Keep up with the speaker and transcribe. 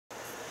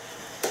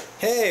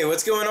Hey,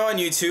 what's going on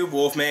YouTube?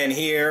 Wolfman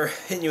here,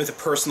 hitting you with a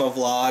personal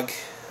vlog.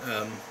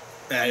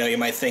 I know you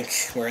might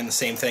think we're in the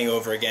same thing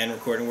over again,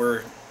 recording.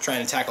 We're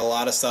trying to tackle a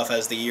lot of stuff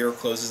as the year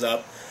closes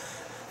up.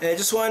 And I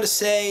just wanted to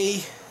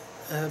say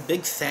a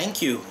big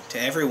thank you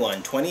to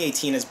everyone.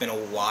 2018 has been a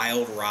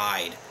wild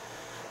ride.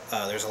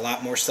 There's a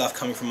lot more stuff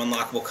coming from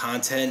Unlockable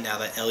content now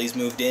that Ellie's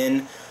moved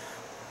in.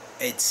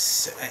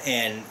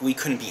 And we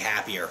couldn't be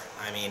happier.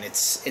 I mean,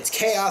 it's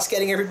chaos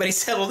getting everybody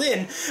settled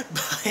in,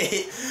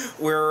 but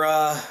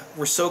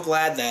we're so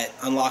glad that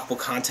Unlockable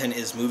content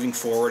is moving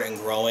forward and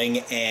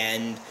growing.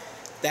 And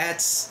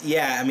that's,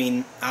 yeah, I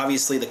mean,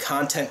 obviously the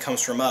content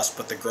comes from us,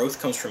 but the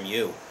growth comes from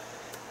you.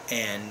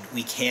 And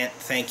we can't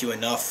thank you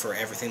enough for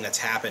everything that's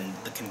happened.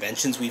 The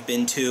conventions we've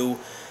been to,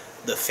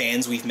 the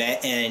fans we've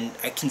met, and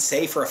I can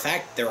say for a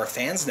fact there are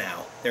fans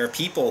now. There are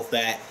people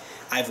that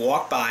I've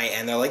walked by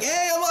and they're like,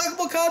 hey,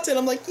 Unlockable content.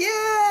 I'm like,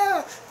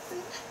 yeah!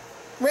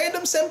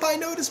 Random senpai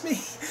noticed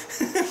me.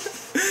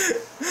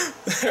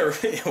 Or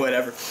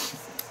whatever.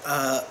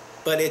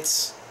 But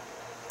it's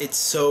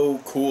so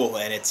cool,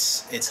 and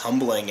it's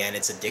humbling, and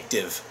it's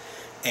addictive.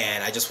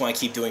 And I just want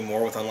to keep doing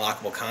more with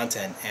Unlockable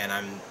content, and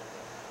I'm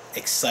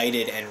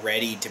excited and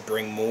ready to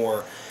bring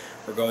more.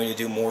 We're going to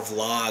do more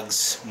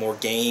vlogs, more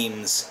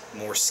games,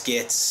 more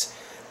skits,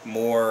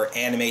 more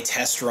anime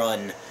test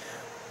run,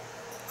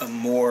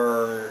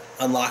 more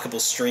Unlockable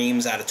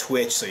streams out of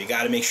Twitch. So you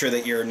got to make sure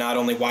that you're not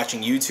only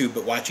watching YouTube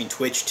but watching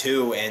Twitch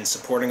too, and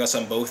supporting us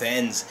on both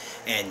ends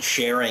and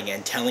sharing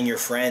and telling your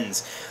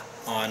friends.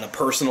 On a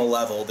personal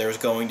level, there's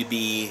going to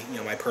be, you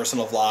know, my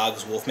personal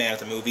vlogs, Wolfman at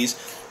the Movies.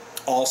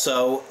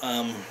 Also,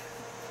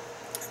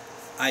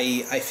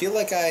 I feel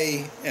like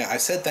I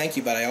said thank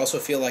you, but I also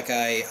feel like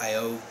I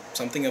owe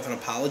something of an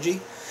apology.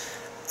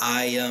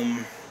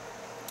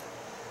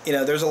 You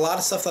know, there's a lot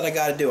of stuff that I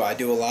got to do. I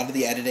do a lot of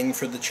the editing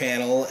for the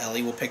channel.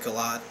 Ellie will pick a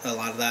lot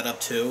of that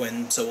up too,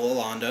 and so will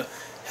Alonda,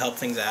 help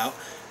things out.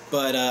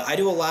 But I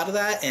do a lot of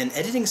that, and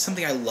editing is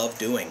something I love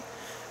doing.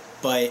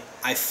 But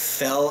I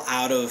fell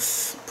out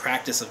of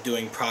practice of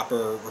doing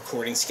proper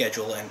recording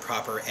schedule and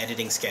proper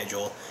editing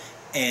schedule,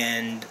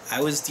 and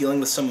I was dealing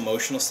with some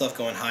emotional stuff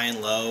going high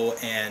and low,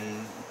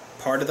 and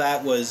part of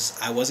that was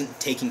I wasn't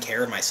taking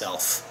care of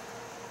myself.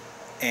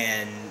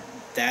 And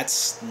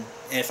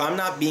if I'm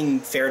not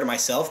being fair to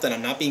myself, then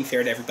I'm not being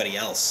fair to everybody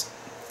else,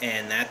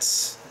 and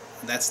that's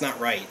not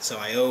right. So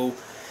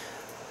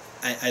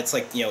it's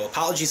like, you know,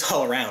 apologies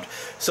all around.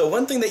 So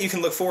one thing that you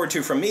can look forward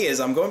to from me is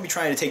I'm going to be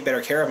trying to take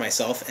better care of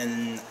myself,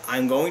 and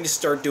I'm going to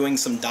start doing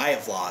some diet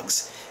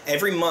vlogs.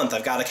 Every month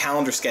I've got a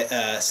calendar set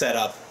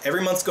up.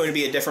 Every month's going to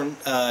be a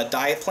different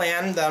diet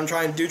plan that I'm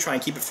trying to do, try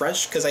and keep it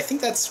fresh, because I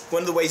think that's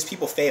one of the ways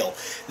people fail.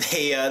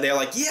 They're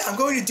like, yeah, I'm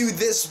going to do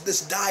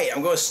this diet.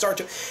 I'm going to start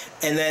to,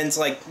 and then it's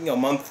like, you know,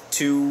 month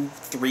 2,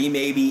 3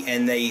 maybe,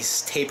 and they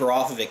taper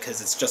off of it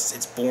because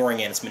it's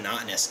boring and it's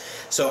monotonous.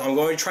 So I'm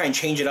going to try and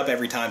change it up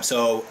every time.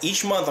 So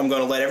each month I'm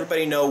going to let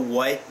everybody know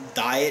what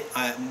diet,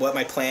 what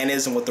my plan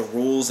is, and what the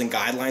rules and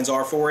guidelines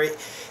are for it.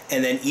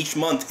 And then each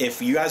month,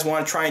 if you guys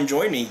want to try and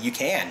join me, you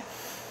can.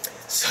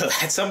 So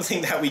that's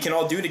something that we can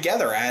all do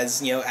together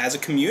as, you know, as a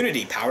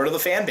community. Power to the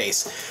fan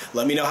base.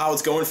 Let me know how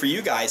it's going for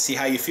you guys. See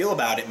how you feel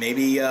about it.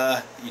 Maybe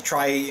you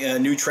try a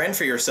new trend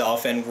for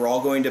yourself, and we're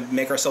all going to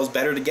make ourselves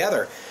better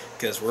together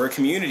because we're a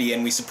community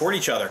and we support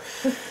each other.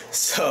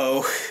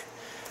 So,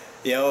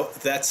 you know,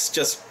 that's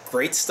just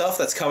great stuff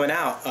that's coming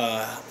out.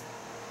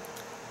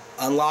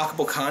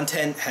 Unlockable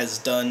content has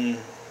done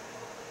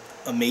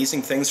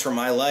amazing things for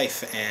my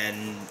life,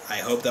 and I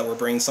hope that we're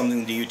bringing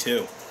something to you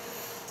too.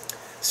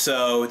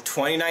 So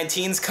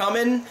 2019's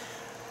coming.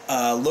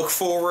 Look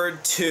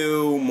forward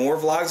to more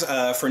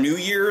vlogs. For New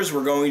Year's,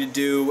 we're going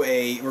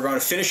to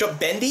finish up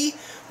Bendy.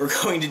 We're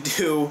going to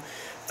do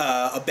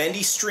a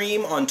Bendy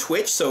stream on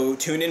Twitch, so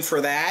tune in for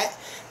that,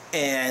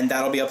 and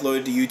that'll be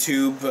uploaded to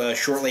YouTube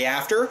shortly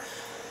after.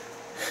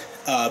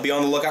 Be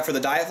on the lookout for the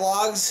diet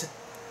vlogs.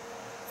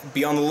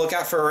 Be on the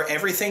lookout for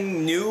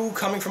everything new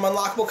coming from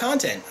Unlockable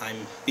content.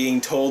 I'm being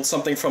told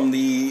something from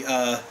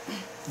the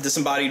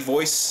disembodied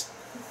voice.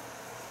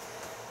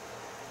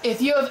 If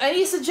you have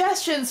any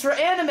suggestions for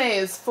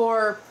animes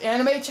for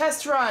Anime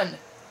Chest Run,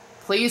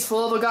 please, for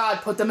the love of God,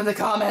 put them in the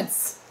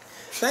comments.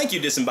 Thank you,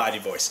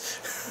 disembodied voice.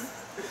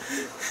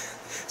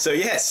 So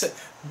yes,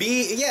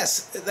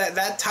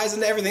 that ties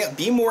into everything.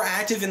 Be more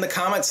active in the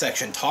comment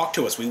section. Talk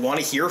to us. We want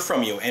to hear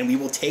from you, and we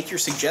will take your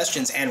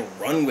suggestions and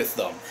run with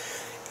them.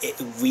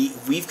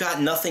 We've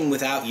got nothing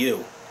without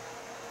you.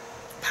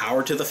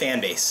 Power to the fan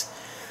base.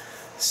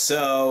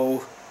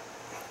 So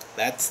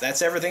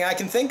that's everything I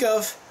can think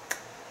of.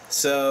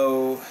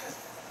 So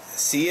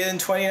see you in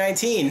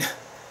 2019.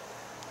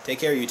 Take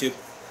care, YouTube.